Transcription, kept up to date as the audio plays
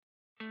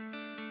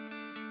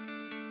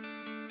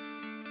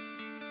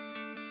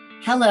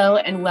Hello,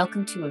 and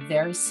welcome to a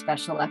very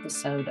special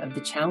episode of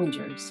The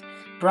Challengers,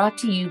 brought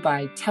to you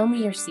by Tell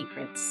Me Your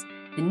Secrets,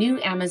 the new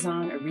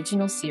Amazon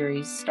original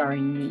series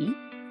starring me,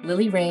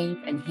 Lily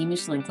Rave, and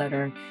Hamish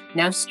Linkletter,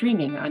 now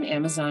streaming on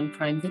Amazon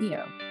Prime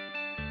Video.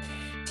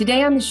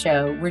 Today on the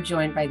show, we're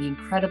joined by the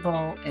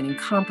incredible and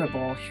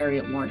incomparable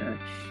Harriet Warner.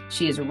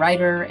 She is a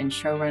writer and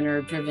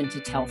showrunner driven to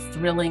tell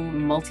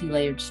thrilling,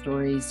 multi-layered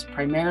stories,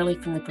 primarily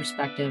from the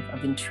perspective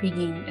of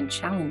intriguing and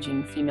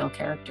challenging female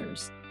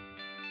characters.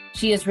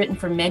 She has written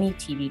for many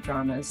TV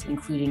dramas,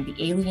 including The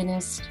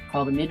Alienist,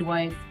 Call the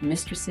Midwife,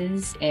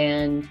 Mistresses,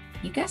 and,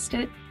 you guessed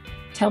it,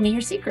 Tell Me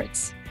Your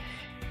Secrets.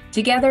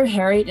 Together,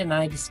 Harriet and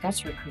I discuss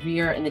her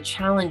career and the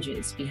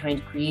challenges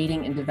behind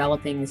creating and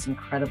developing this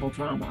incredible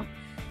drama.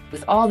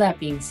 With all that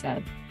being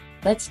said,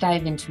 let's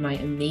dive into my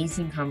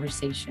amazing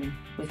conversation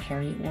with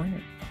Harriet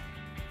Warner.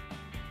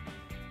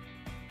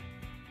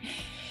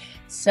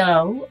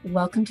 So,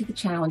 welcome to The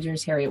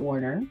Challengers, Harriet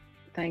Warner.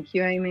 Thank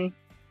you, Amy.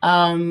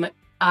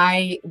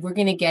 We're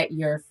going to get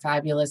your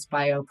fabulous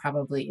bio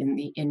probably in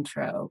the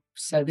intro.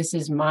 So this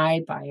is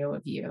my bio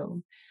of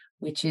you,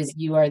 which is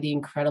you are the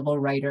incredible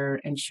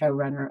writer and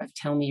showrunner of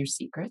Tell Me Your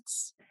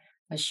Secrets,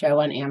 a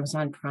show on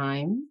Amazon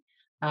Prime,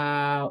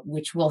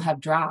 which will have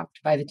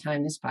dropped by the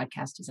time this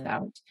podcast is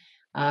out,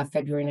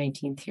 February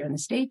 19th here in the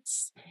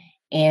States.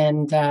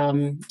 And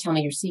Tell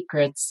Me Your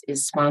Secrets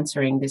is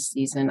sponsoring this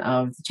season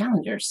of The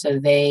Challengers. So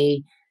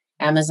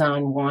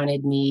Amazon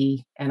wanted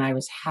me, and I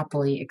was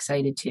happily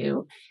excited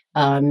to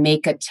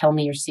make a Tell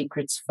Me Your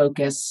Secrets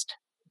focused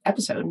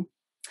episode.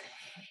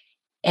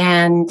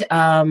 And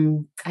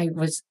I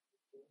was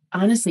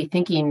honestly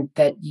thinking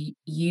that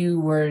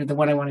you were the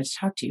one I wanted to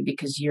talk to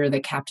because you're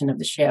the captain of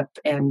the ship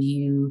and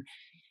you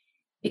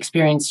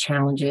experienced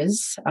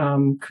challenges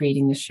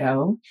creating the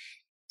show.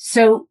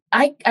 So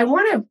I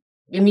want to,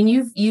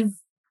 you've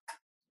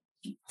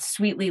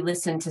sweetly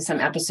listened to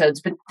some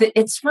episodes, but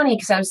it's funny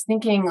because I was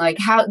thinking like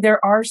how there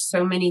are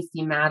so many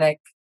thematic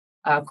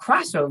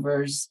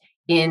crossovers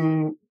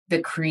in the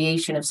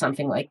creation of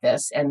something like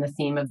this and the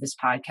theme of this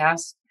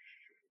podcast.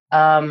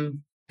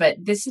 But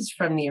this is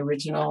from the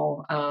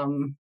original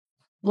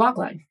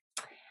logline.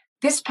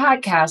 This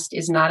podcast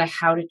is not a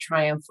how to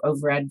triumph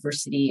over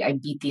adversity, I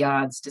beat the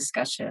odds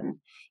discussion.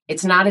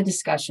 It's not a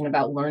discussion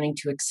about learning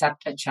to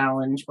accept a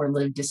challenge or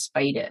live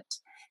despite it.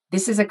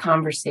 This is a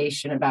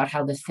conversation about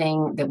how the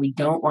thing that we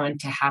don't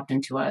want to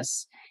happen to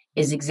us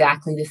is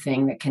exactly the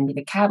thing that can be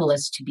the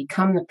catalyst to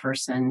become the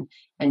person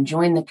and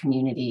join the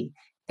community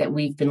that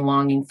we've been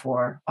longing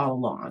for all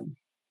along.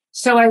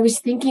 So I was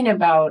thinking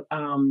about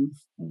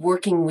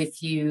working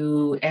with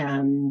you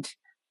and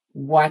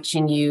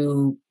watching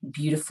you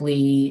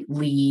beautifully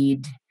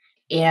lead.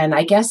 And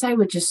I guess I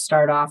would just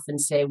start off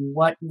and say,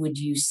 what would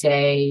you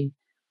say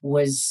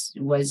was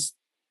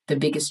the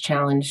biggest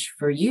challenge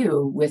for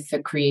you with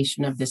the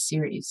creation of this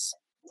series?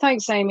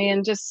 Thanks, Amy.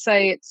 And just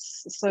say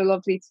it's so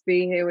lovely to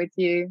be here with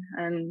you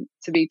and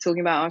to be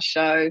talking about our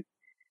show.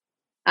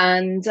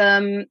 And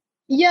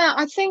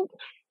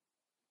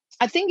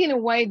I think in a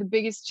way the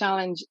biggest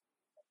challenge,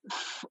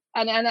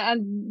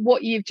 and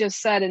what you've just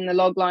said in the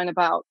log line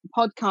about the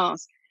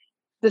podcast,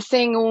 the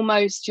thing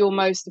almost you're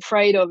most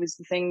afraid of is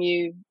the thing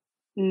you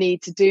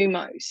need to do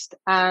most.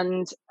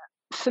 And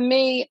for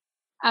me,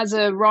 as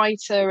a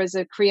writer, as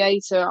a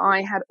creator,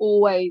 I had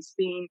always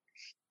been,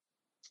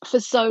 for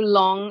so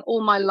long,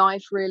 all my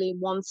life, really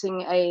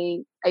wanting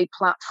a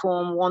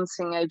platform,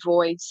 wanting a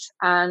voice,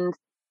 and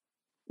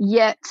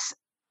yet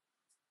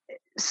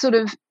sort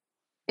of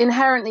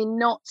inherently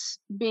not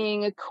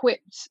being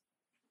equipped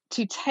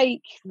to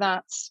take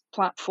that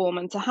platform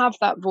and to have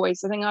that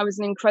voice. I think I was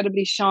an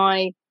incredibly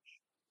shy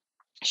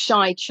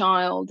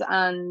child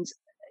and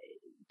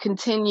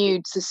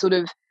continued to sort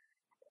of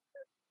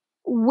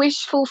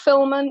wish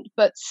fulfillment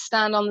but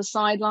stand on the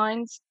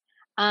sidelines.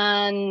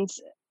 And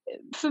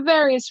for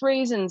various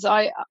reasons,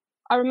 I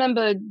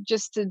remember,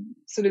 just to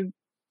sort of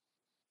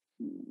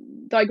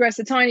digress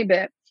a tiny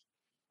bit,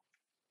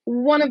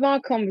 one of our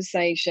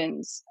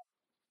conversations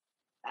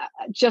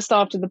just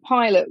after the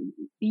pilot,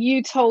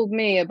 you told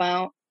me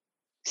about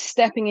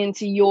stepping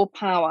into your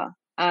power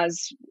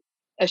as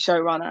a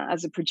showrunner,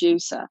 as a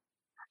producer.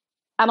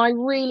 And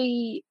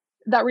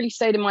that really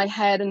stayed in my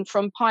head. And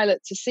from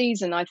pilot to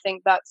season, I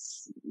think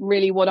that's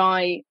really what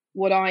I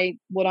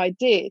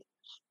did.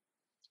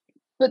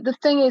 But the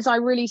thing is, I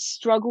really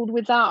struggled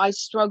with that. I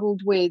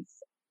struggled with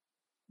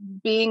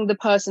being the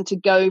person to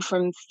go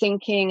from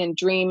thinking and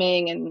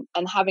dreaming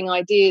and having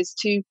ideas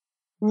to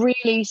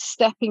really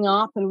stepping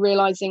up and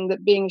realizing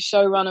that being a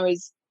showrunner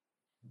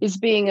is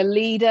being a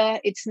leader.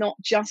 It's not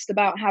just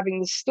about having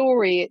the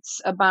story. It's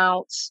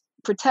about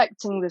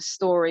protecting the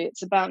story.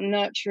 It's about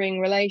nurturing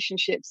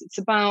relationships. It's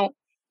about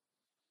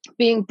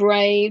being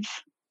brave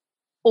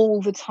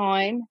all the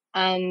time.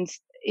 And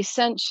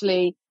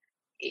essentially,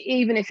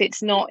 even if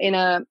it's not in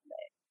a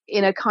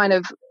kind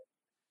of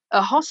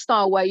a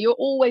hostile way, you're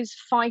always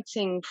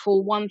fighting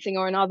for one thing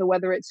or another,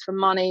 whether it's for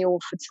money or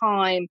for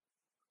time,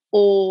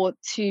 or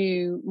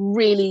to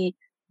really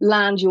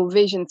land your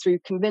vision through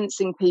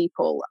convincing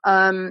people.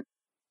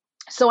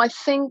 So I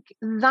think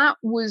that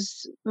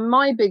was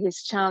my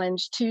biggest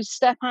challenge, to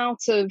step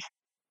out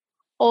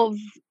of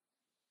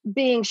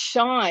being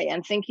shy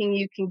and thinking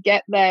you can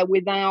get there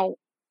without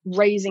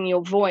raising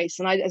your voice.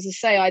 And as I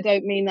say, I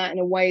don't mean that in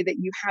a way that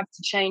you have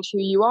to change who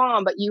you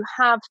are, but you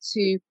have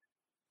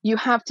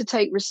to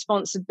take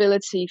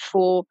responsibility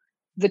for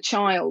the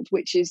child,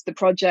 which is the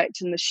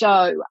project and the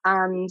show,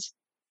 and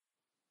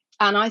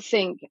I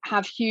think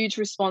have huge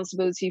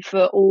responsibility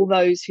for all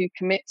those who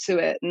commit to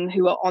it and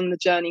who are on the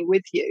journey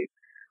with you.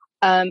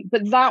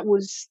 But that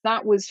was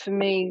for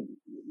me,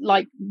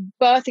 like,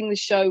 birthing the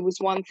show was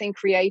one thing,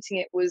 creating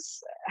it was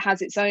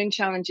has its own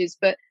challenges,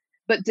 but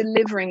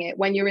delivering it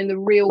when you're in the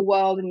real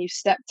world and you've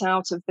stepped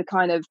out of the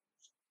kind of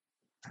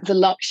the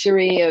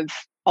luxury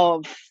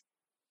of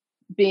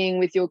being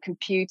with your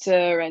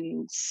computer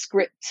and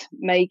script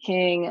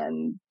making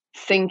and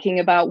thinking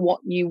about what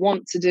you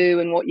want to do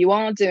and what you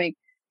are doing,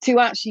 to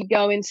actually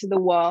go into the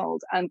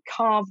world and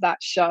carve that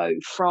show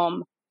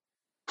from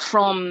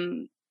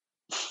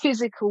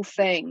physical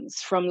things,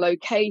 from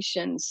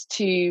locations,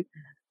 to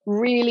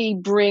really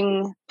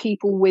bring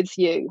people with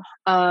you.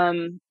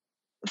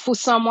 For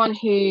someone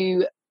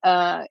who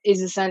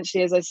is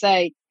essentially, as I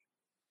say,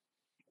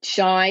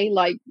 shy,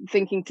 like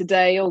thinking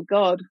today, oh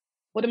God,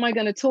 what am I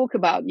going to talk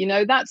about?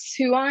 That's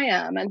who I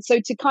am. And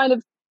so to kind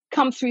of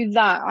come through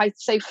that, I'd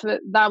say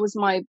that was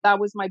my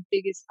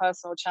biggest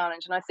personal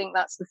challenge. And I think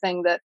that's the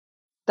thing that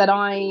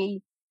I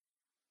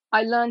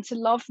learned to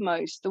love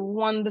most, the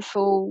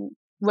wonderful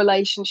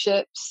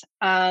relationships,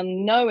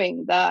 and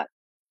knowing that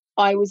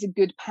I was a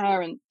good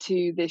parent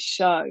to this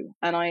show.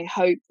 And I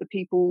hope the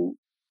people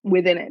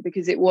within it,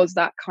 because it was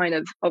that kind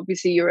of,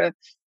 obviously you're a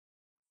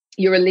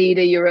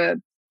leader, you're a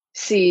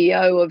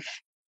CEO of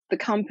the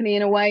company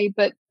in a way,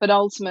 but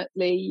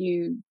ultimately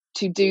you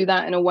to do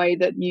that in a way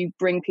that you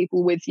bring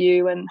people with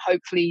you, and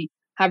hopefully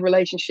have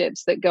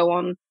relationships that go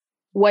on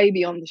way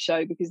beyond the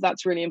show, because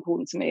that's really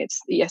important to me. It's,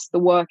 yes, the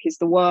work is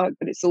the work,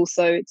 but it's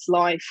also it's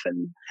life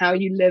and how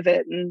you live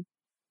it,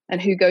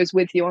 and who goes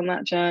with you on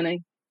that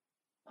journey.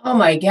 Oh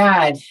my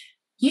God.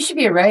 You should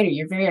be a writer.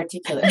 You're very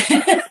articulate.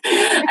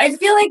 I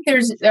feel like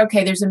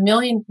there's a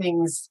million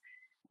things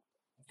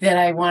that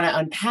I want to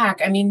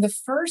unpack. I mean, the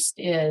first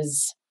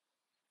is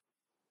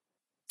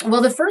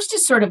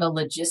sort of a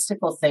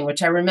logistical thing,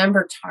 which I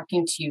remember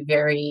talking to you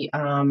very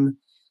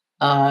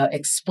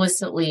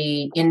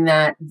explicitly, in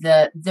that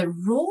the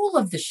role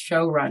of the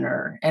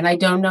showrunner, and I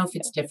don't know if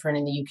it's different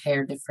in the UK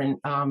or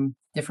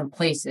different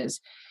places.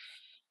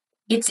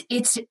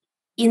 It's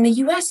in the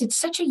US, it's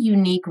such a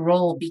unique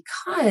role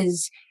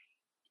because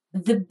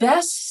the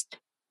best,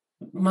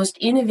 most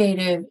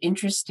innovative,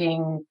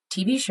 interesting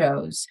TV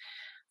shows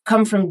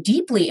come from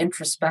deeply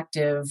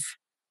introspective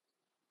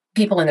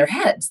people in their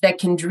heads that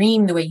can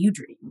dream the way you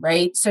dream,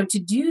 right? So to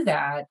do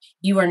that,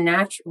 you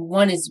are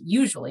one is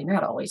usually,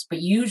 not always,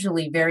 but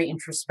usually very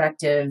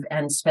introspective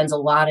and spends a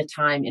lot of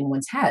time in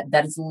one's head.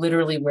 That is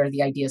literally where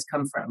the ideas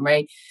come from,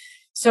 right?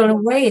 So in a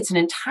way, it's an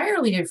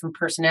entirely different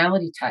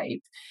personality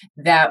type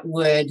that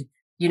would,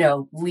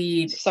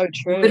 lead So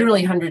true.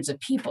 literally hundreds of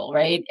people,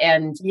 right?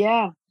 And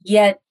Yeah.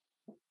 yet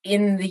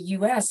in the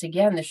US,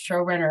 again, the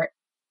showrunner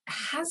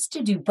has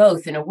to do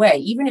both in a way.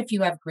 Even if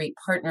you have great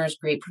partners,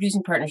 great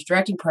producing partners,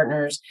 directing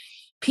partners,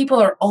 people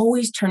are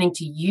always turning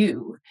to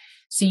you.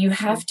 So you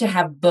have to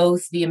have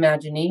both the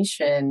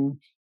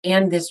imagination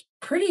and this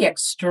pretty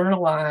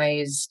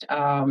externalized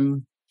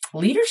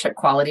leadership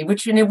quality,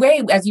 which in a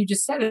way, as you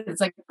just said,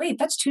 it's like, wait,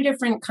 that's two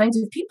different kinds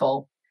of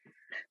people.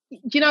 Do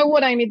you know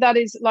what, Amy? That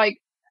is like,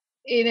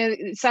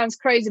 it sounds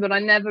crazy, but I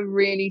never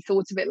really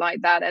thought of it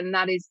like that. And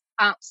that is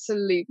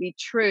absolutely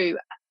true.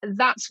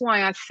 That's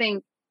why I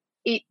think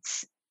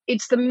it's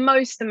it's the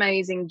most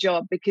amazing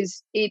job,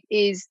 because it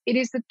is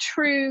the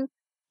true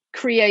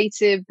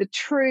creative, the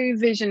true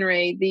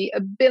visionary, the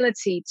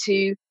ability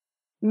to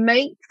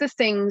make the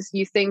things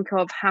you think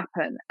of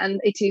happen.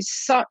 And it is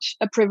such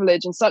a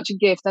privilege and such a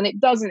gift, and it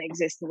doesn't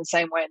exist in the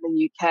same way in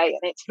the UK.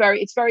 And it's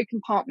very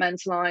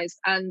compartmentalized,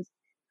 and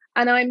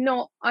I'm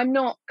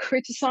not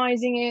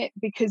criticizing it,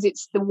 because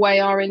it's the way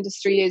our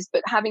industry is,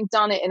 but having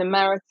done it in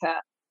America,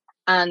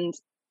 and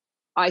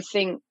I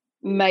think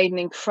made an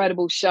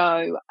incredible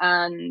show,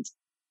 and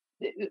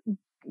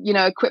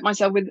equipped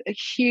myself with a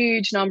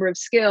huge number of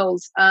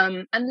skills,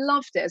 and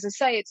loved it. As I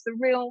say, it's the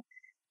real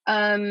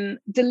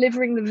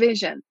delivering the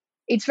vision.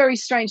 It's very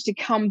strange to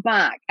come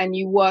back and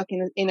you work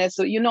in a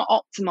sort. You're not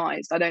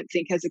optimized, I don't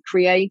think, as a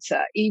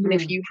creator, even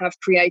if Mm. you have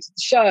created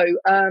the show.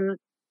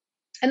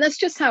 And that's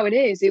just how it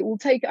is.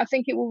 I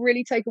think it will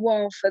really take a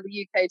while for the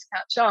UK to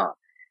catch up.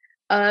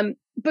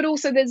 But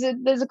also there's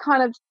a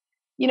kind of,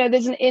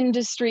 there's an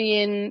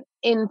industry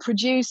in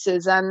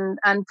producers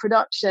and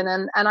production,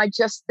 and I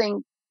just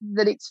think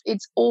that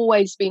it's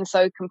always been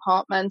so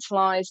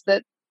compartmentalized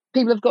that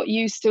people have got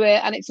used to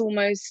it, and it's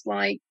almost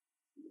like,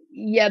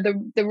 yeah,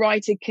 the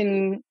writer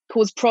can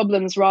cause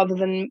problems rather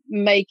than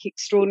make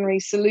extraordinary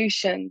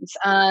solutions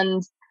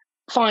and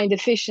find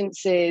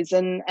efficiencies,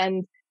 and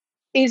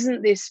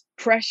isn't this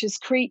precious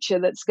creature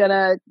that's going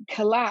to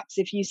collapse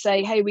if you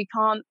say, hey, we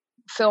can't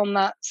film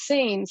that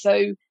scene.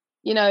 So,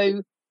 you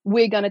know,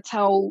 we're going to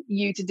tell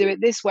you to do it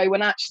this way,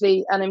 when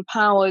actually an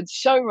empowered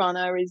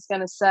showrunner is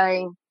going to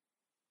say,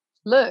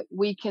 look,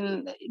 we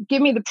can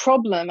give me the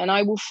problem and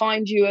I will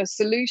find you a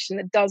solution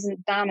that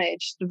doesn't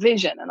damage the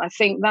vision. And I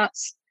think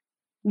that's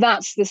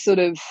the sort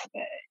of,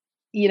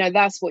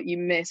 that's what you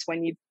miss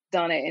when you've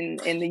done it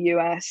in the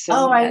US,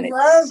 Oh, and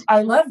it's,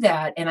 I love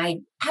that. And I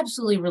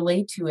absolutely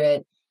relate to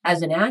it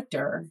as an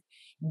actor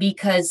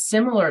because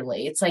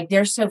similarly, it's like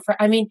they're so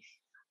I mean,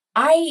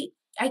 I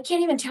I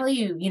can't even tell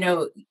you,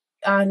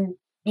 on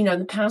in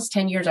the past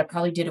 10 years, I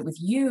probably did it with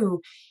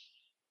you.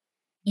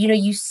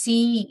 You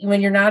see when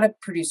you're not a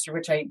producer,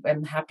 which I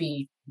am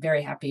happy,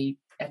 very happy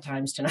at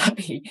times to not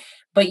be,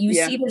 but you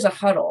yeah, see there's a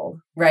huddle,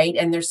 right?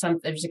 And there's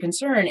a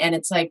concern, and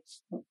it's like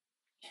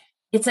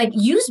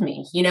use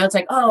me, it's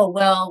like, oh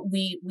well,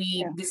 we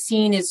yeah, the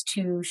scene is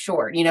too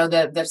short,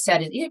 the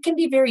set is, it can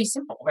be very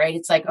simple, right?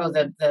 It's like, oh,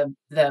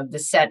 the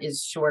set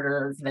is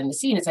shorter than the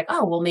scene. It's like,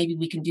 oh well, maybe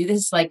we can do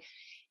this. Like,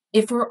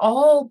 if we're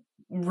all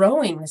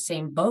rowing the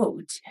same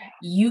boat,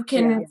 you yeah.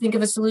 can think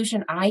of a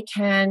solution, I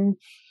can.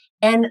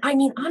 And I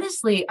mean,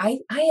 honestly, I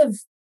have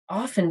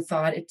often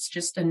thought it's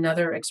just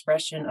another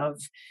expression of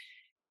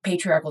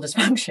patriarchal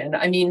dysfunction.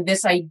 I mean,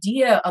 this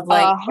idea of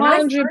like,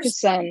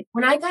 100%.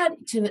 when I got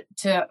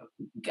to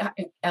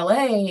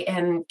LA,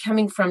 and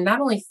coming from not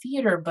only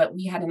theater, but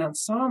we had an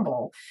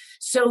ensemble.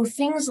 So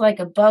things like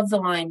above the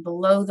line,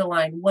 below the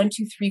line, 1,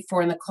 2, 3,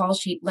 4 in the call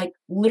sheet, like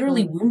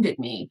literally Mm. wounded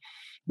me,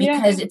 Yeah,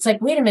 because it's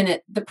like, wait a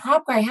minute, the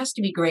prop guy has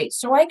to be great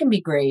so I can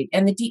be great.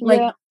 And like,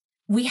 yeah,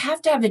 we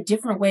have to have a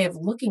different way of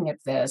looking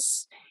at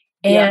this.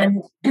 yeah,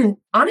 And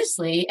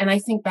honestly, and I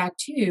think back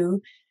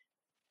to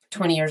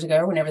 20 years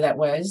ago, whenever that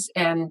was,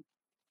 and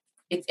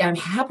I'm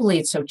happily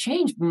it's so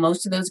changed.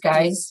 Most of those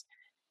guys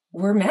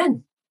were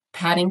men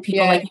patting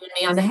people like yeah. you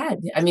and me on the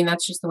head. I mean,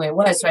 that's just the way it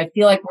was. So I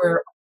feel like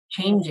we're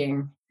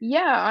changing.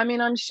 Yeah, I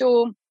mean, I'm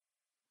sure,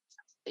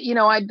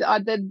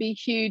 there'd be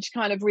huge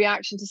kind of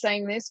reaction to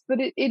saying this, but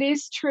it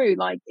is true.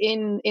 Like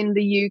in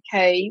the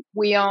UK,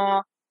 we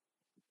are,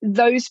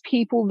 those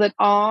people that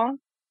are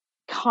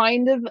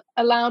kind of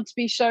allowed to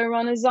be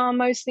showrunners are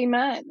mostly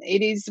men.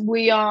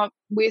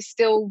 We're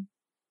still,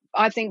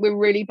 I think we're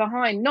really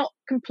behind, not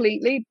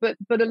completely, but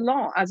a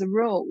lot as a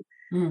rule.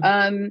 Mm,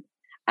 Um,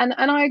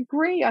 and I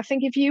agree. I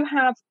think if you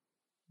have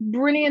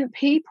brilliant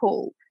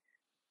people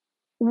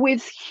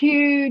with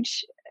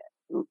huge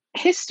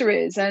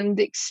histories and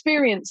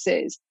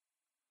experiences,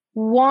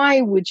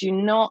 why would you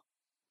not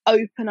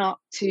open up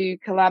to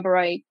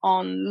collaborate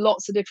on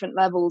lots of different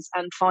levels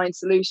and find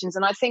solutions?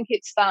 And I think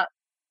it's that.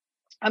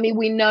 I mean,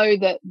 we know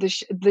that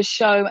the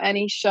show,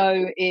 any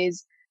show,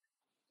 is,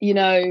 you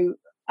know,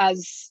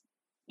 as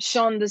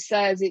Shonda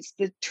says, it's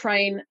the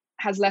train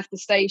has left the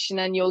station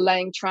and you're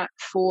laying track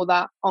for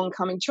that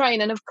oncoming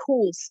train. And of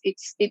course,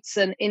 it's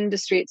an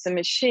industry, it's a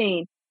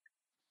machine.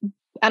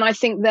 And I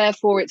think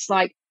therefore it's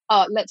like,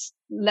 let's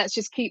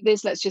just keep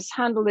this, let's just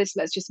handle this,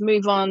 let's just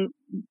move on.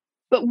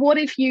 But what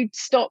if you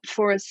stopped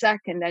for a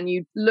second and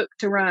you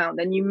looked around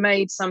and you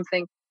made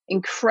something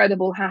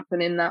incredible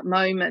happen in that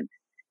moment?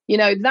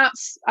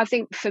 That's, I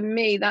think for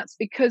me, that's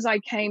because I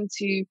came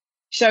to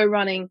show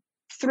running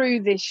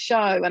through this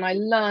show, and I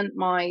learned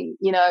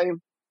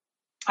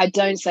I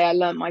don't say I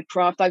learned my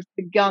craft. I've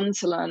begun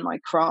to learn my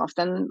craft,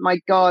 and my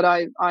God,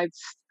 I've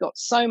got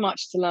so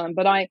much to learn.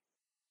 But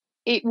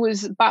it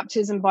was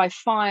baptism by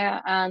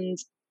fire, and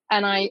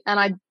I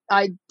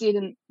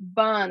didn't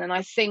burn, and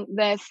I think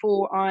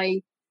therefore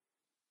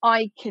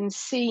I can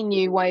see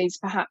new ways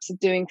perhaps of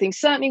doing things,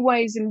 certainly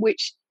ways in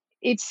which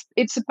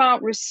it's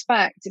about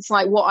respect. It's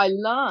like what I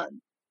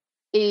learned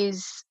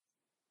is,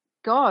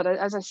 God,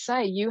 as I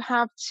say, you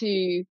have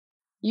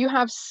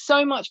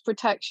so much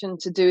protection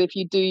to do if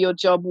you do your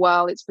job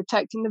well. It's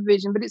protecting the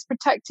vision, but it's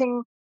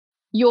protecting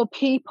your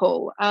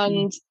people mm.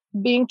 and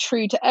being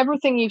true to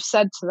everything you've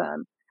said to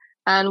them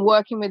and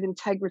working with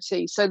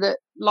integrity, so that,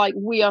 like,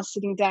 we are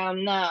sitting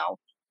down now,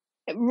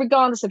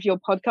 regardless of your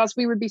podcast,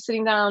 we would be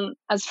sitting down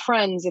as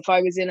friends if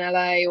I was in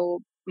LA or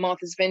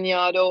Martha's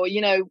Vineyard, or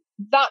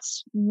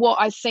that's what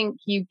I think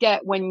you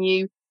get when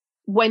you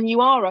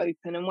are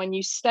open and when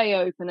you stay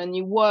open and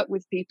you work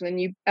with people, and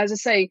you, as I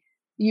say,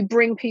 you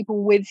bring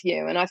people with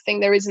you. And I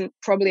think there isn't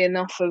probably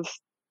enough of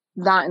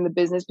that in the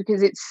business,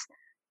 because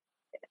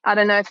I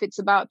don't know if it's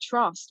about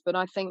trust, but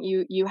I think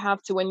you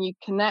have to, when you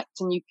connect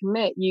and you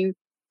commit,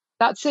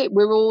 that's it.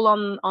 We're all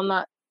on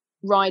that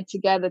ride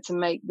together to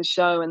make the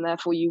show, and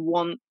therefore you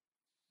want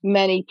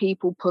many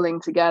people pulling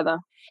together.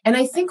 And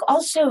I think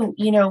also,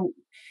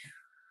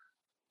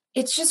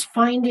 it's just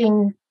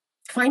finding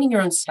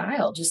your own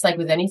style, just like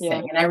with Yeah,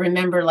 anything. And I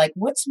remember, like,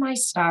 what's my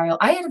style?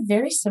 I had a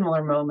very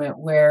similar moment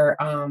where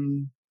I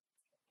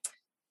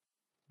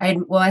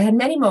had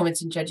many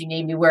moments in Judging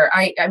Amy where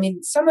I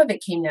mean, some of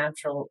it came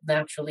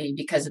naturally,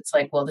 because it's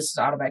like, well, this is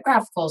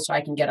autobiographical, so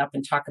I can get up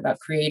and talk about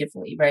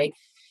creatively, right?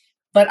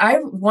 But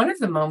one of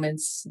the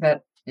moments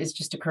that is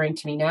just occurring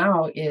to me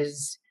now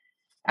is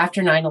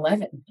after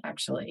 9/11,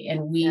 actually.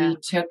 And yeah, we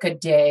took a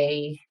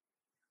day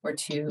or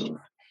two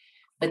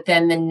But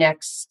then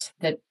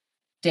the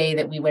day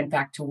that we went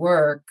back to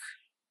work,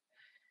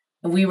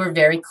 we were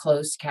very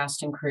close,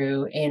 cast and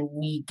crew, and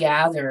we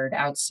gathered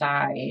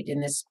outside in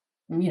this,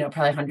 probably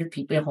 100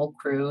 people, a whole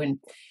crew,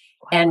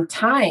 and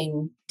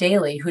Tyne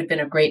Daly, who had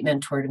been a great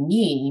mentor to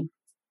me,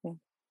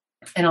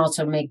 and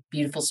also make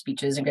beautiful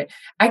speeches and great.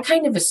 I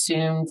kind of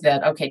assumed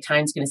that, okay,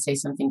 Tyne's going to say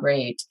something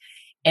great,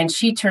 and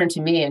she turned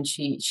to me and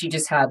she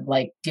just had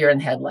like deer in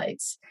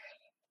headlights,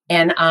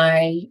 and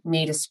I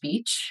made a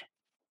speech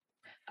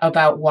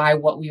about why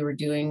what we were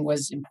doing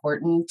was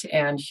important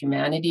and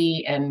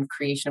humanity and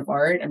creation of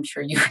art. I'm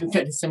sure you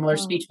had a similar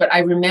speech, but I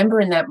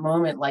remember in that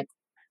moment, like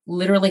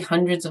literally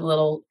hundreds of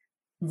little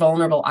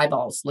vulnerable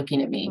eyeballs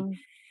looking at me.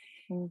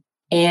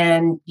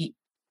 And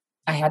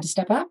I had to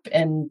step up,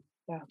 and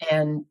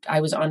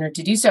I was honored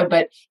to do so.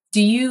 But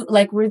do you,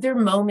 like, were there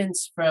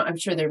moments I'm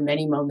sure there are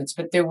many moments,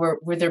 but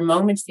were there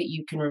moments that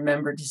you can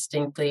remember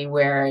distinctly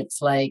where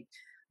it's like,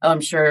 oh,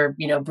 I'm sure,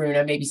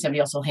 Bruna, maybe somebody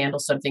else will handle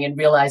something, and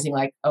realizing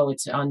like, oh,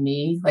 it's on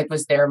me? Like,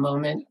 was there a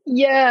moment?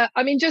 Yeah.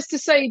 I mean, just to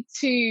say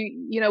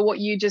what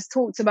you just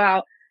talked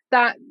about,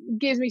 that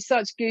gives me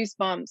such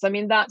goosebumps. I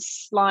mean,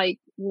 that's like,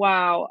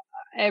 wow,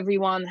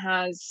 everyone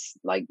has,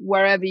 like,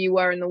 wherever you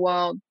were in the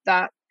world,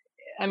 I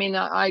mean,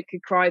 I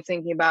could cry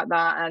thinking about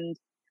that,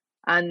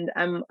 and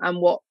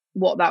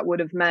what that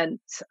would have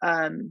meant,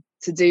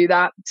 to do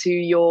that to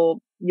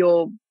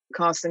your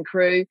cast and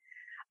crew.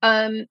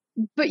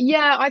 But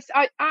yeah,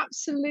 I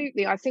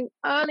absolutely, I think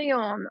early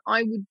on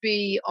I would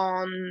be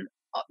on,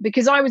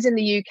 because I was in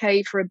the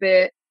UK for a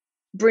bit.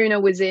 Bruna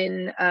was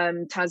in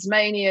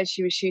Tasmania.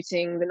 She was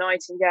shooting The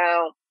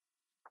Nightingale,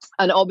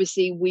 and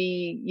obviously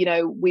we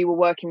were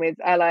working with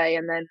LA,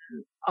 and then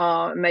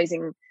our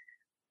amazing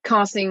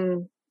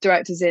casting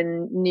directors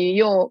in New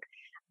York,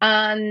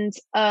 and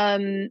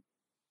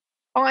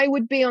I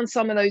would be on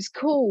some of those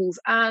calls,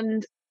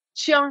 and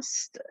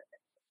just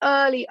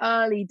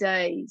early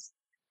days,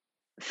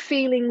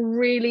 feeling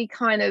really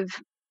kind of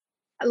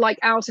like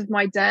out of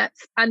my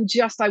depth, and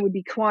just I would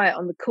be quiet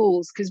on the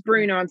calls because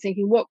Bruna, I'm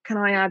thinking, what can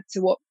I add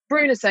to what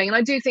Bruna's saying? And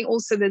I do think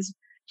also there's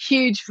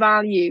huge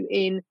value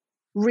in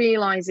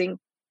realizing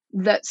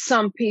that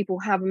some people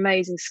have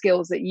amazing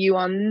skills that you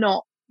are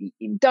not,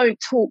 don't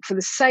talk for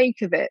the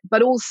sake of it,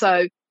 but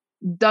also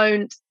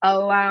don't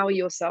allow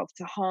yourself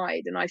to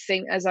hide. And I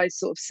think, as I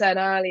sort of said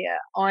earlier,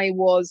 I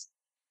was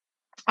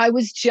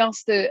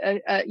just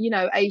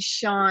a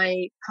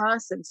shy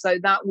person, so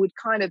that would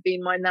kind of be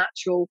my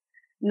natural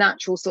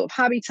sort of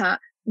habitat,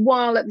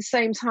 while at the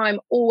same time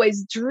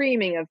always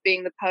dreaming of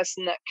being the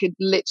person that could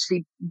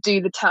literally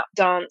do the tap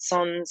dance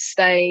on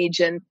stage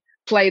and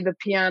play the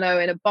piano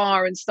in a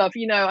bar and stuff.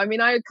 I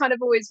mean, I kind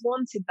of always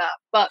wanted that,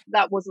 but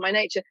that wasn't my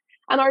nature.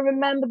 And I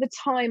remember the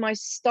time I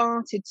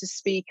started to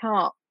speak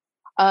up.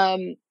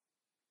 And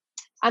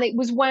it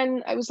was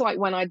when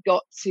I'd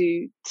got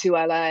to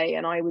LA,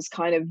 and I was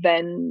kind of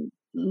then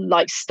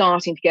like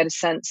starting to get a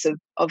sense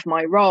of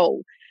my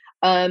role,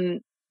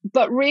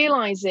 but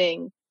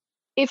realizing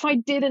if I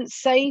didn't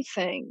say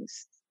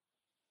things,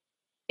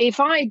 if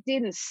I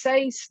didn't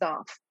say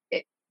stuff,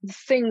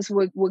 things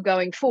were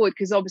going forward,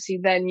 because obviously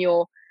then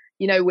you're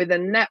with a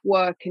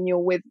network, and you're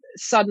with,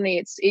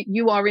 suddenly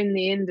you are in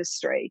the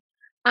industry.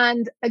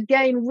 And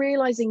again,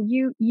 realizing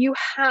you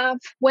have,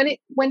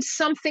 when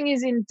something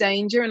is in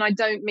danger, and I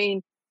don't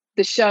mean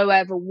the show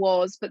ever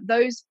was, but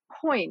those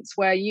points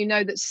where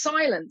that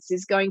silence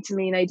is going to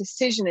mean a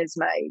decision is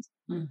made.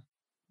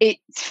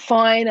 It's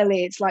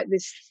like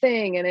this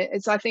thing, and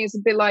I think it's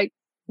a bit like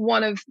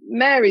one of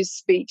Mary's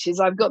speeches.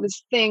 I've got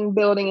this thing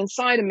building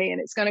inside of me,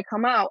 and it's going to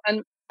come out,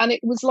 and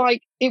it was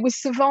like it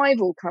was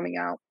survival coming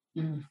out.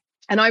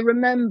 And I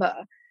remember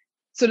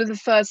sort of the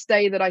first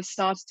day that I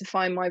started to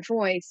find my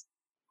voice,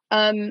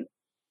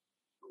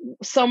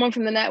 someone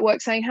from the network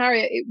saying,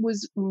 Harriet, it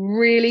was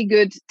really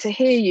good to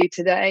hear you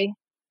today,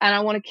 and I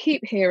want to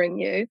keep hearing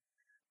you.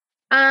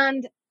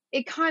 And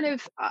it kind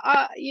of,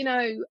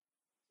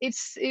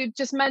 it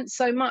just meant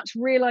so much,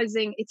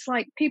 realizing it's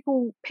like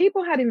people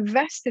had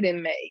invested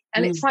in me,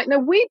 and it's like, no,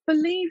 we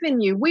believe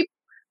in you.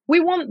 We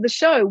want the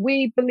show.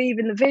 We believe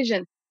in the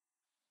vision.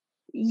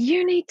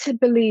 You need to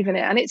believe in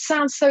it. And it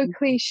sounds so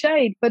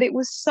cliched, but it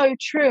was so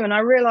true. And I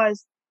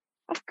realized,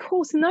 of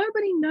course,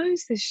 nobody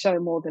knows this show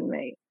more than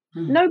me.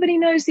 Nobody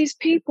knows these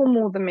people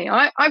more than me.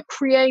 I've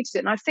created it.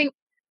 And I think,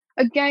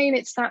 again,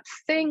 it's that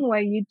thing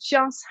where you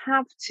just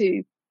have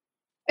to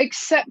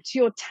accept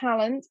your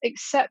talent,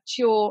 accept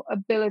your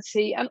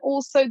ability, and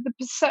also the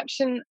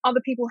perception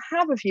other people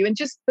have of you, and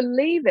just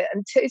believe it.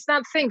 And it's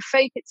that thing,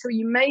 fake it till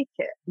you make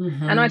it.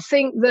 And I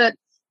think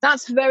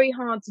that's very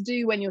hard to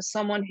do when you're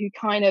someone who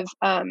kind of,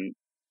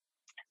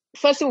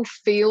 first of all,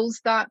 feels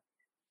that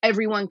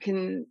everyone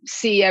can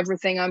see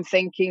everything I'm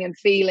thinking and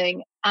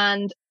feeling,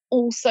 and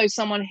also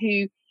someone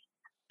who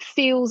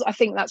feels, I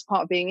think that's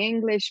part of being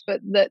English, but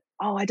that,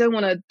 oh, I don't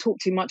want to talk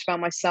too much about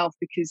myself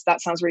because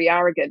that sounds really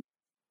arrogant.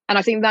 And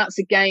I think that's,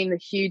 again, the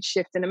huge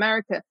shift in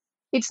America.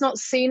 It's not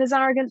seen as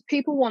arrogance.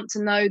 People want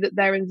to know that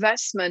their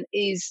investment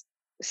is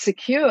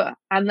secure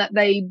and that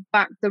they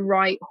backed the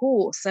right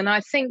horse. And I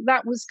think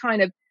that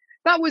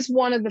was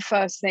one of the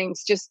first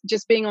things,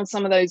 just being on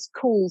some of those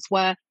calls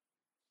where,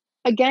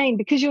 again,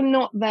 because you're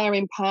not there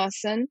in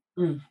person,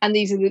 Mm. and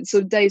these are the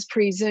sort of days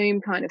pre-Zoom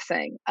kind of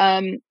thing,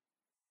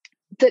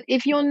 that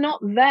if you're not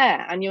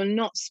there and you're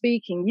not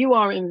speaking, you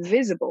are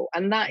invisible.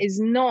 And that is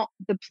not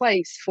the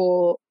place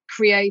for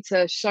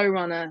creator,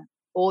 showrunner,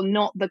 or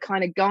not the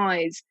kind of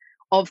guise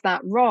of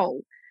that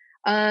role.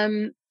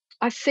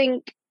 I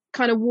think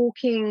kind of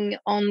walking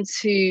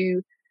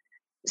onto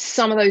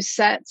some of those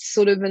sets,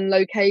 sort of, and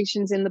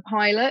locations in the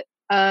pilot,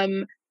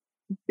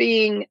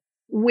 being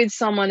with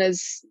someone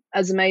as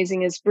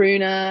amazing as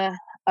Bruna,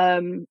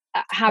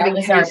 That having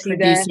was our Casey there.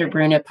 producer,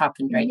 Bruna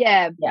Poppendreich.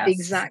 Yeah, Yes.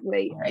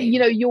 exactly. Right. You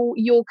know,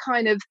 you're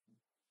kind of,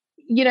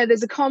 you know,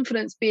 there's a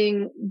confidence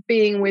being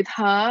with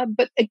her,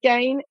 but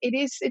again,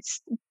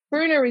 it's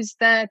Bruna is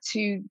there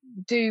to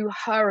do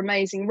her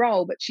amazing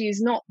role, but she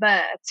is not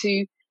there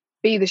to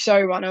be the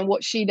showrunner. And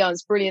what she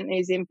does brilliantly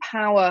is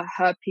empower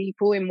her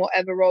people in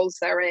whatever roles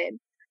they're in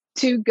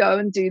to go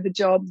and do the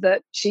job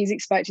that she's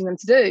expecting them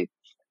to do.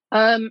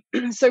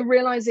 So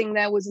realizing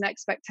there was an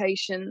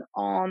expectation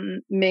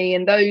on me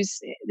in those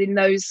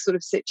sort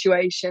of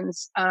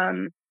situations,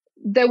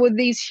 there were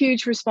these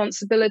huge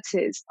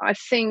responsibilities. I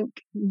think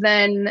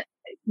then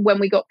when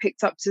we got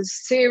picked up to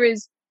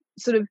series,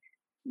 sort of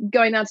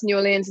going down to New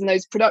Orleans and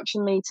those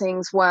production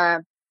meetings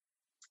where,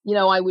 you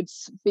know, I would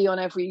be on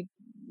every,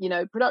 you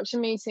know,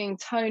 production meeting,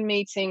 tone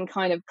meeting,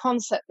 kind of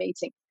concept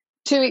meeting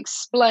to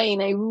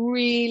explain a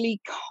really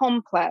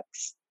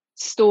complex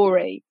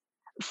story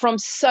from,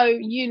 so,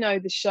 you know,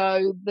 the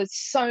show, the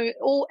so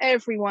all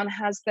everyone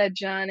has their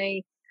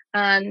journey,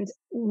 and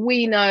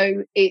we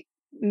know it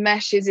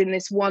meshes in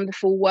this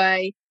wonderful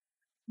way,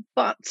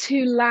 but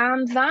to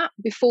land that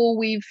before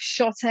we've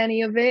shot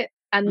any of it,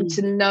 and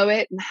to Mm. know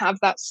it and have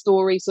that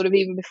story sort of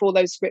even before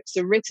those scripts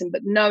are written,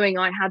 but knowing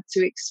I had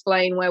to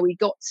explain where we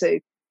got to,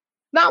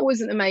 that was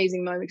an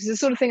amazing moment, because the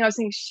sort of thing I was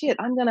thinking, shit,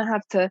 I'm going to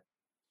have to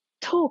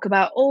talk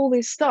about all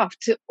this stuff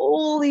to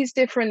all these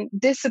different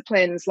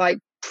disciplines like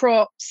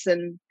props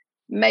and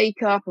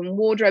makeup and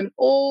wardrobe,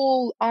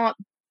 all art,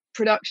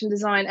 production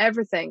design,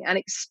 everything, and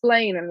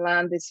explain and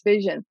land this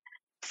vision,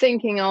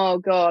 thinking, oh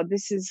God,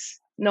 this is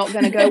not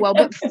going to go well.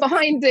 But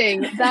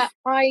finding that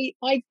I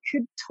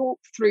could talk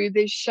through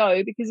this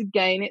show because,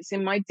 again, it's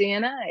in my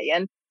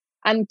DNA,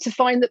 and to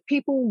find that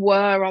people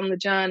were on the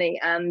journey,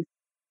 and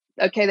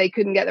okay, they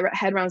couldn't get their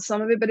head around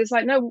some of it, but it's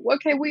like, no,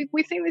 okay, we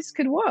think this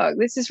could work.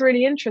 This is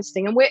really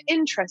interesting, and we're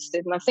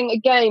interested. And I think,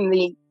 again,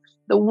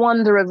 the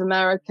wonder of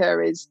America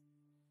is,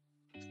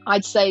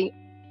 I'd say,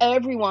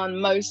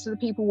 everyone, most of the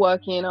people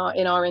working in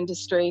our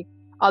industry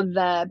are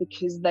there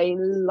because they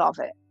love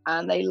it,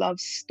 and they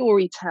love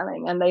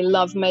storytelling, and they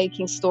love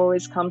making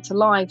stories come to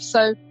life.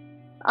 So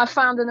I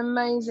found an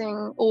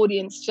amazing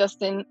audience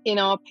just in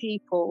our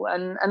people,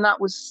 and that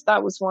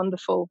was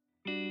wonderful.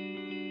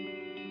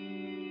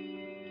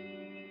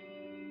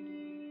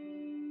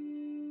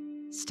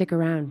 Stick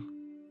around.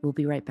 We'll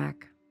be right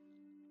back.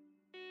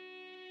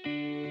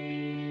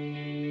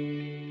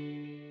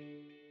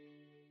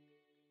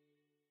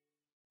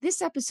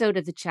 This episode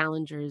of The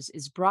Challengers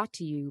is brought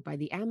to you by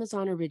the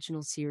Amazon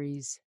original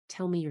series,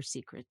 Tell Me Your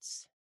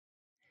Secrets.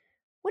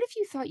 What if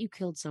you thought you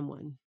killed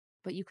someone,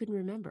 but you couldn't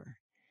remember?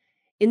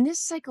 In this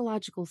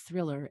psychological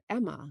thriller,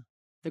 Emma,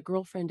 the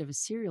girlfriend of a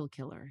serial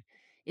killer,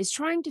 is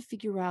trying to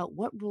figure out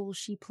what role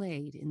she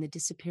played in the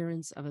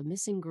disappearance of a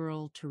missing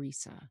girl,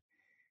 Teresa.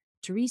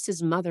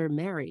 Teresa's mother,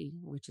 Mary,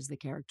 which is the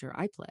character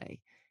I play,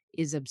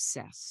 is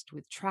obsessed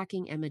with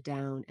tracking Emma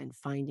down and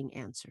finding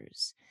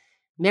answers.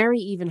 Mary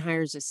even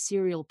hires a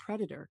serial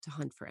predator to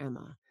hunt for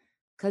Emma.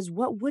 Because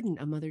what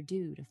wouldn't a mother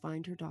do to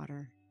find her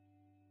daughter?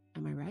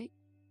 Am I right?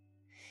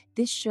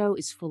 This show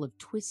is full of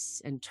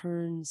twists and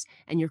turns,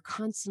 and you're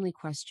constantly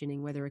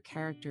questioning whether a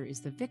character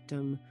is the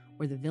victim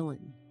or the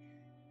villain.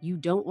 You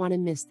don't want to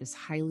miss this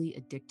highly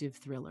addictive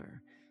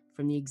thriller.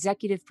 From the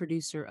executive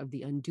producer of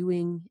The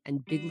Undoing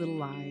and Big Little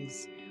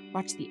Lies,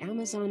 watch the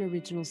Amazon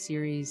original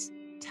series,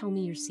 Tell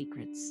Me Your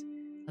Secrets,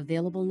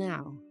 available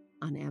now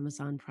on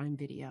Amazon Prime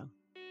Video.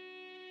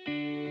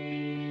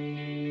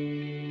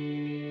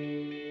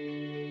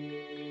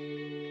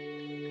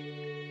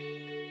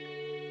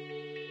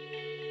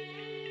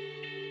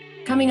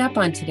 Coming up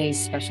on today's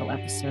special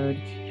episode,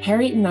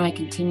 Harriet and I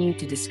continue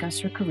to discuss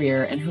her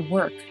career and her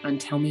work on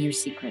Tell Me Your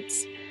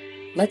Secrets.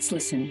 Let's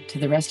listen to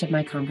the rest of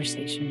my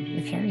conversation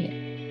with Harriet.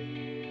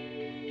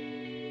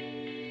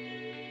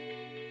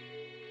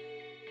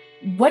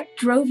 What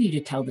drove you to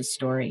tell this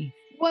story?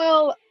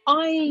 Well,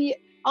 I'm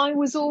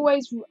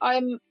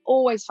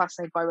always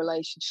fascinated by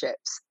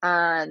relationships,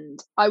 and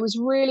I was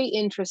really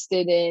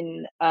interested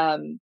in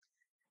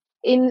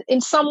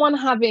someone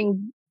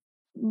having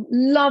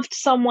loved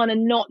someone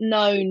and not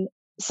known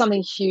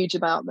something huge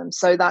about them.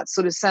 So that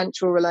sort of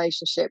central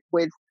relationship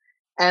with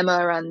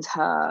Emma and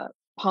her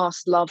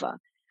past lover,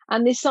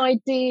 and this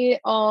idea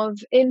of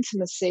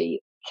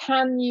intimacy.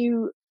 Can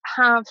you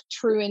have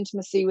true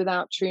intimacy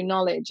without true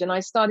knowledge? And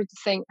I started to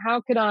think,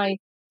 how could I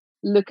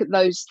look at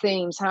those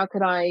themes? How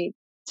could I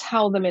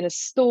tell them in a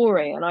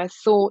story? And I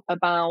thought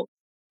about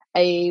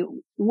a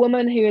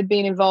woman who had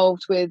been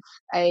involved with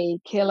a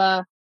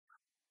killer,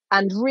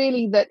 and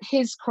really that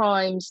his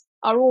crimes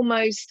are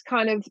almost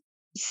kind of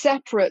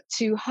separate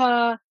to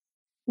her,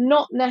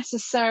 not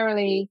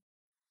necessarily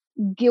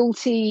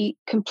guilty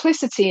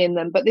complicity in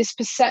them, but this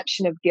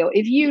perception of guilt.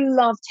 If you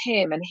loved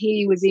him and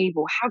he was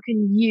evil, how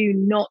can you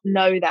not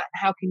know that?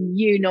 How can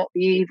you not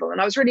be evil?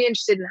 And I was really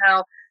interested in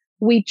how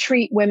we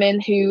treat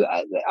women who,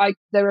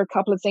 there are a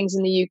couple of things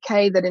in the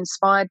UK that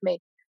inspired me,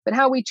 but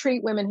how we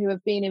treat women who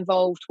have been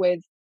involved with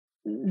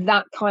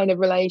that kind of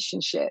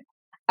relationship.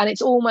 And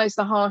it's almost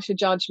a harsher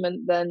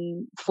judgment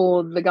than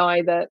for the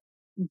guy that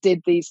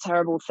did these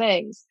terrible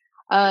things.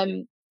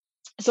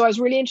 So I was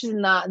really interested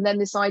in that. And then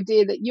this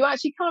idea that you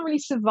actually can't really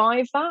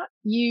survive that.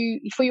 You,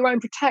 for your own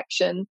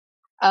protection,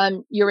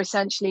 you're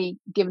essentially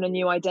given a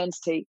new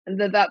identity. And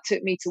that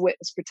took me to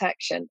witness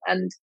protection.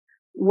 And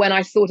when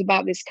I thought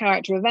about this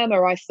character of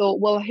Emma, I thought,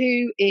 well,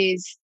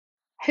 who's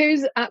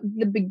at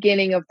the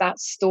beginning of that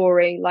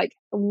story? Like,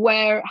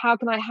 how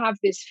can I have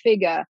this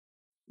figure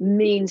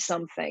mean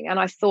something? And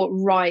I thought,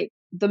 right,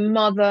 the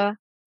mother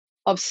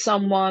of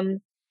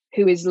someone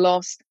who is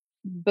lost,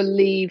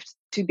 believed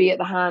to be at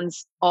the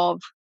hands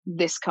of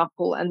this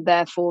couple, and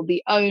therefore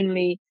the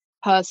only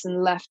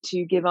person left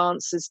to give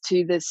answers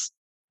to this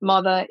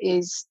mother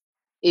is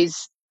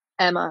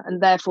Emma,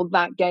 and therefore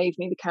that gave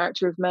me the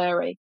character of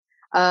Mary.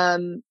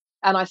 And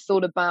I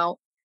thought about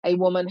a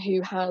woman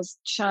who has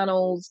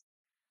channeled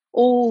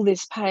all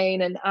this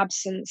pain and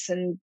absence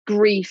and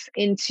grief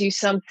into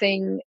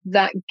something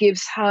that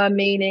gives her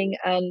meaning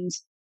and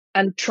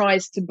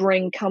tries to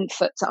bring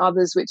comfort to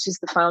others, which is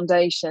the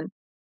foundation.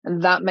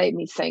 And that made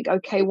me think,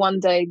 okay, one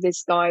day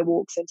this guy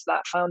walks into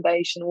that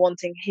foundation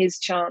wanting his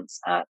chance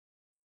at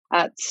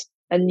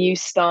a new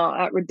start,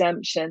 at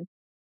redemption.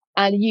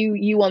 And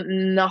you want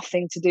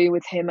nothing to do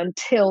with him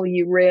until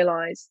you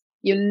realize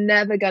you're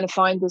never going to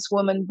find this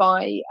woman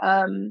by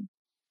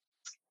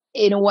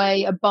in a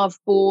way above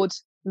board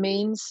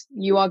means.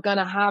 You are going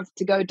to have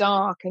to go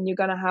dark, and you're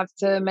going to have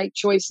to make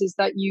choices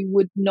that you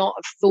would not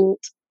have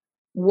thought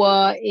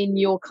were in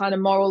your kind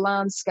of moral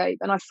landscape.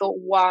 And I thought,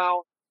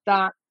 wow,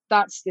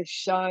 that's this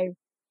show,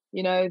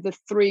 the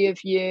three of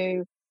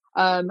you.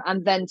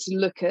 And then to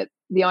look at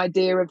the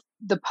idea of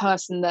the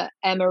person that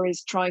Emma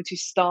is trying to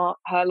start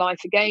her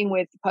life again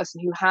with, the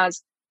person who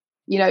has,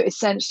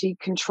 essentially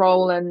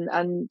control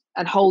and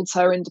holds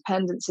her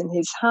independence in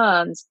his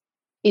hands,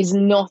 is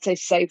not a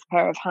safe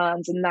pair of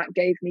hands. And that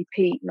gave me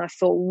Pete. And I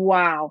thought,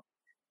 wow,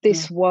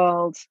 this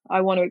world,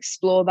 I want to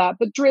explore that,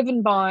 but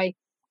driven by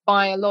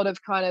a lot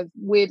of kind of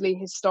weirdly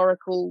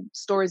historical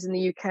stories in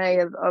the UK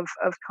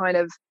of kind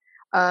of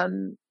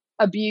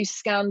abuse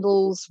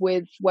scandals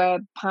with where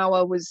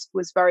power was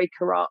very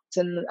corrupt,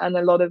 and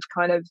a lot of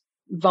kind of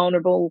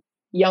vulnerable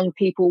young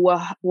people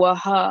were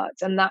hurt.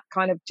 And that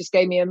kind of just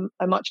gave me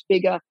a much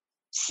bigger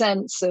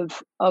sense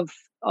of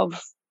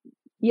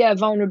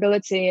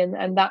vulnerability,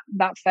 and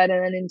that fed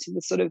in into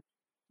the sort of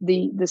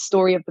the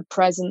story of the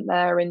present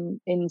there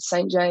in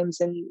St. James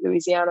in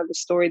Louisiana, the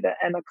story that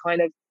Emma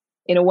kind of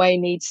in a way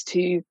needs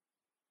to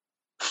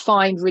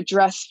find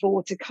redress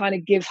for, to kind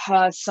of give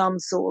her some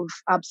sort of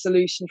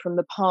absolution from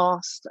the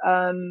past.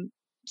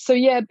 So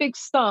yeah, big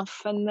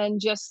stuff. And then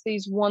just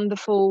these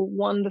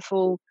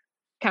wonderful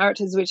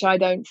characters which I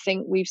don't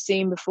think we've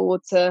seen before,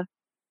 to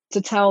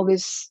tell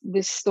this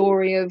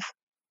story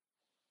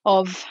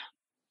of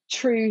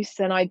truth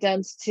and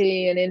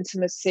identity and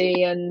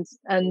intimacy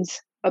and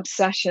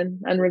obsession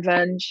and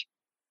revenge.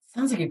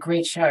 Sounds like a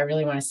great show. I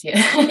really want to see it.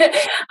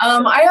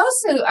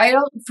 I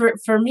don't,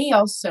 for me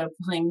also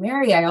playing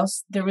Mary,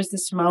 there was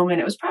this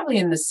moment. It was probably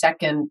in the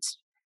second,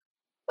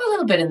 a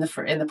little bit in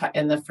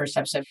the first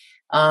episode,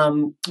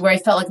 where I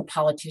felt like a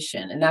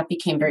politician, and that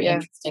became very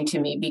interesting to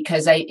me,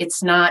 because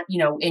it's not,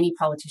 any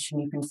politician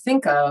you can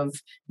think of.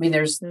 I mean,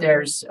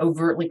 there's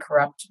overtly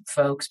corrupt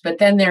folks, but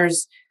then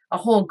there's a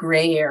whole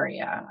gray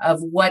area of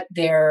what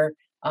their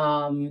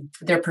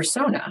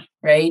persona,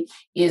 right,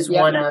 is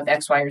one of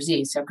X, Y, or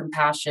Z. So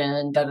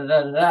compassion, da da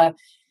da da da.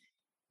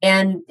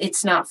 And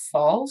it's not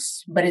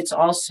false, but it's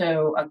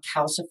also a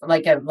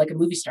like a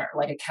movie star,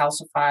 like a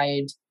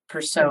calcified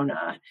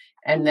persona.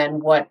 And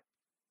then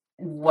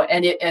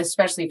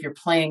especially if you're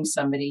playing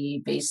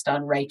somebody based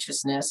on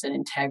righteousness and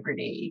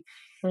integrity,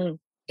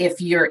 if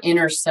your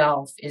inner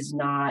self is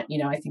not,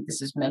 I think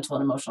this is mental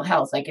and emotional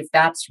health. Like if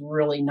that's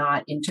really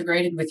not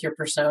integrated with your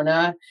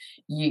persona,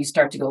 you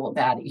start to go a little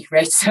batty,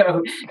 right?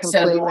 So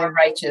the more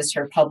righteous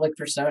her public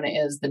persona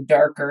is, the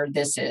darker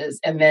this is.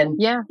 And then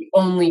the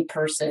only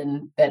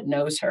person that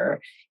knows her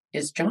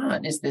is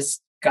John, is this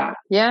guy.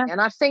 Yeah.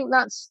 And I think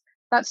that's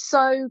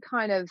so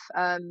kind of,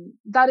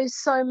 that is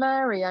so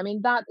Mary. I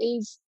mean, that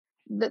is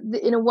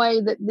in a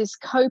way that this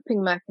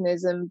coping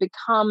mechanism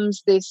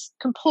becomes this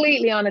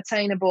completely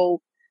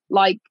unattainable,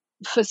 like,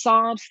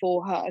 facade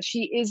for her.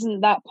 She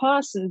isn't that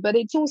person, but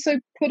it's also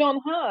put on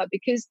her,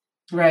 because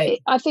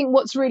I think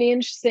what's really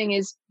interesting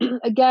is,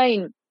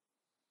 again,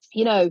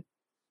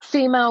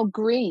 female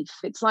grief.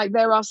 It's like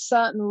there are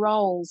certain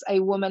roles a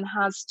woman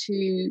has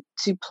to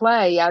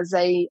play as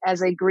a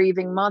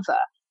grieving mother.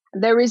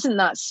 There isn't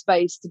that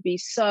space to be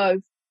so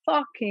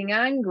fucking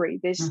angry.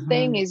 This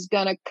thing Mm-hmm. is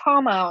gonna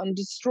come out and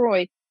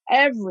destroy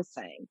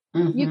everything.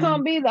 You Mm-hmm.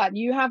 can't be that.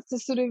 You have to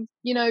sort of,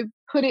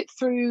 put it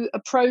through a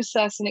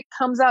process and it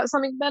comes out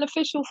something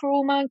beneficial for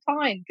all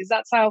mankind, because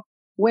that's how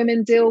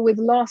women deal with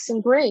loss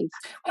and grief.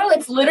 Well,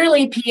 it's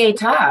literally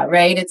pietà,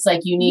 right? It's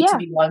like you need to Yeah,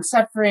 be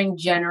long-suffering,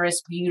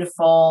 generous,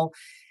 beautiful,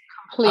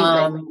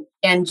 completely.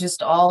 and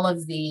just all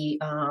of the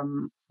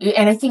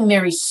and I think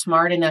Mary's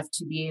smart enough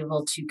to be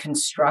able to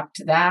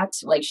construct that,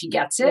 like she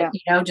gets it,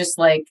 Yeah, just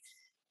like,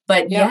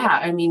 but yeah. yeah,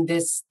 I mean,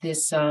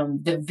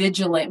 the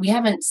vigilant, we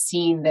haven't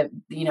seen that,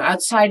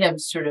 outside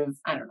of sort of,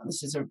 I don't know,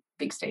 this is a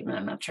big statement,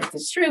 I'm not sure if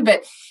this is true,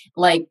 but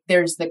like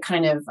there's the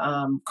kind of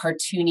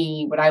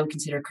cartoony, what I would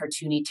consider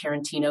cartoony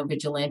Tarantino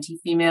vigilante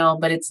female,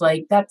 but it's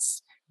like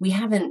we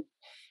haven't,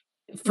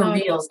 for No,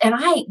 reals. And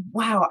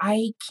wow,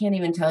 I can't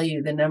even tell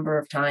you the number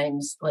of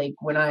times, like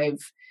when I've,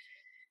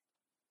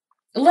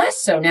 less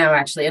so now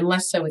actually, and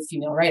less so with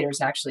female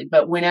writers actually,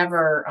 but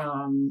whenever,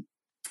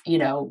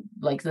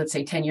 like let's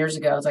say 10 years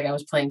ago, it's like I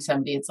was playing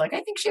somebody, it's like,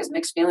 I think she has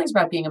mixed feelings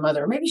about being a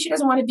mother, or maybe she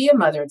doesn't want to be a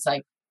mother. It's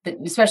like,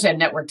 especially on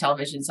network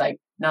television, it's like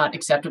not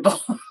acceptable.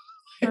 I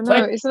It's know.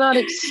 like, Isn't that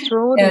and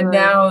extraordinary?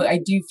 now I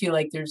do feel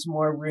like there's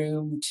more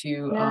room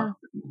Yeah,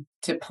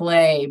 to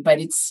play, but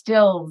it's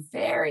still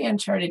very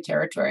uncharted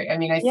territory. I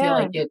mean, I feel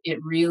like yeah, it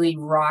really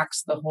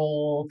rocks the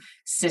whole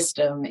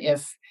system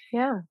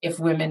yeah, if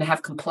women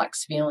have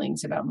complex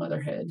feelings about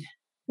motherhood.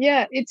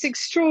 yeah. It's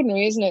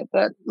extraordinary, isn't it?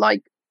 That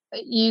like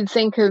you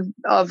think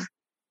of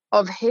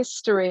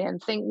history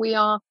and think we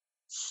are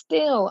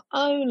still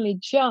only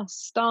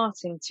just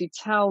starting to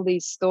tell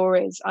these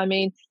stories. I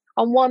mean,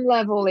 on one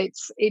level,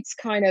 it's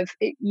kind of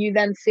you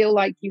then feel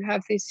like you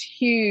have this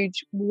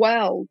huge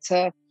well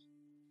to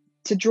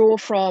draw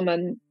from,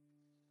 and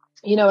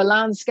a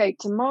landscape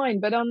to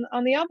mine. But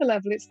on the other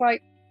level, it's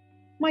like,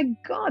 my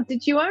God,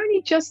 did you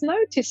only just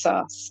notice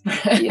us?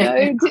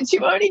 Did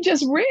you only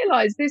just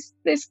realize this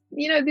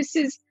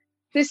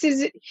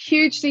is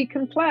hugely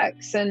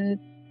complex, and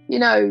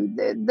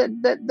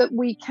that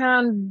we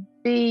can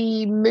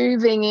be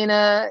moving in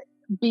a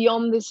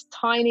beyond this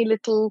tiny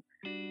little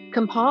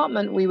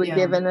compartment we were Yeah.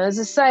 given. As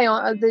I say,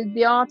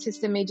 the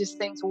artist in me just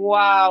thinks,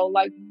 wow,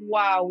 like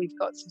wow, we've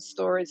got some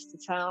stories to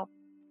tell.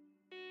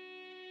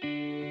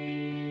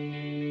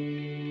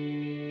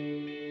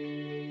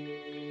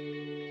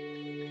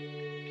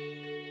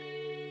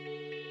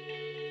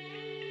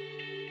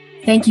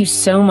 Thank you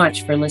so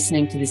much for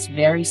listening to this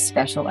very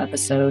special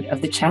episode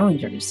of The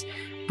Challengers,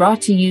 brought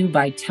to you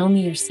by Tell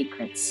Me Your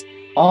Secrets.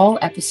 All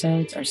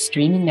episodes are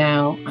streaming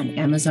now on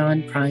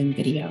Amazon Prime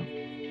Video.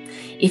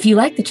 If you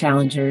like The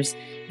Challengers,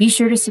 be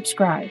sure to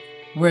subscribe.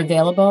 We're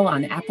available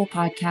on Apple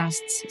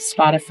Podcasts,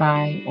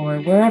 Spotify, or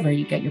wherever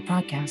you get your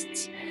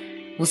podcasts.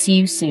 We'll see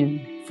you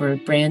soon for a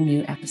brand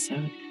new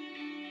episode.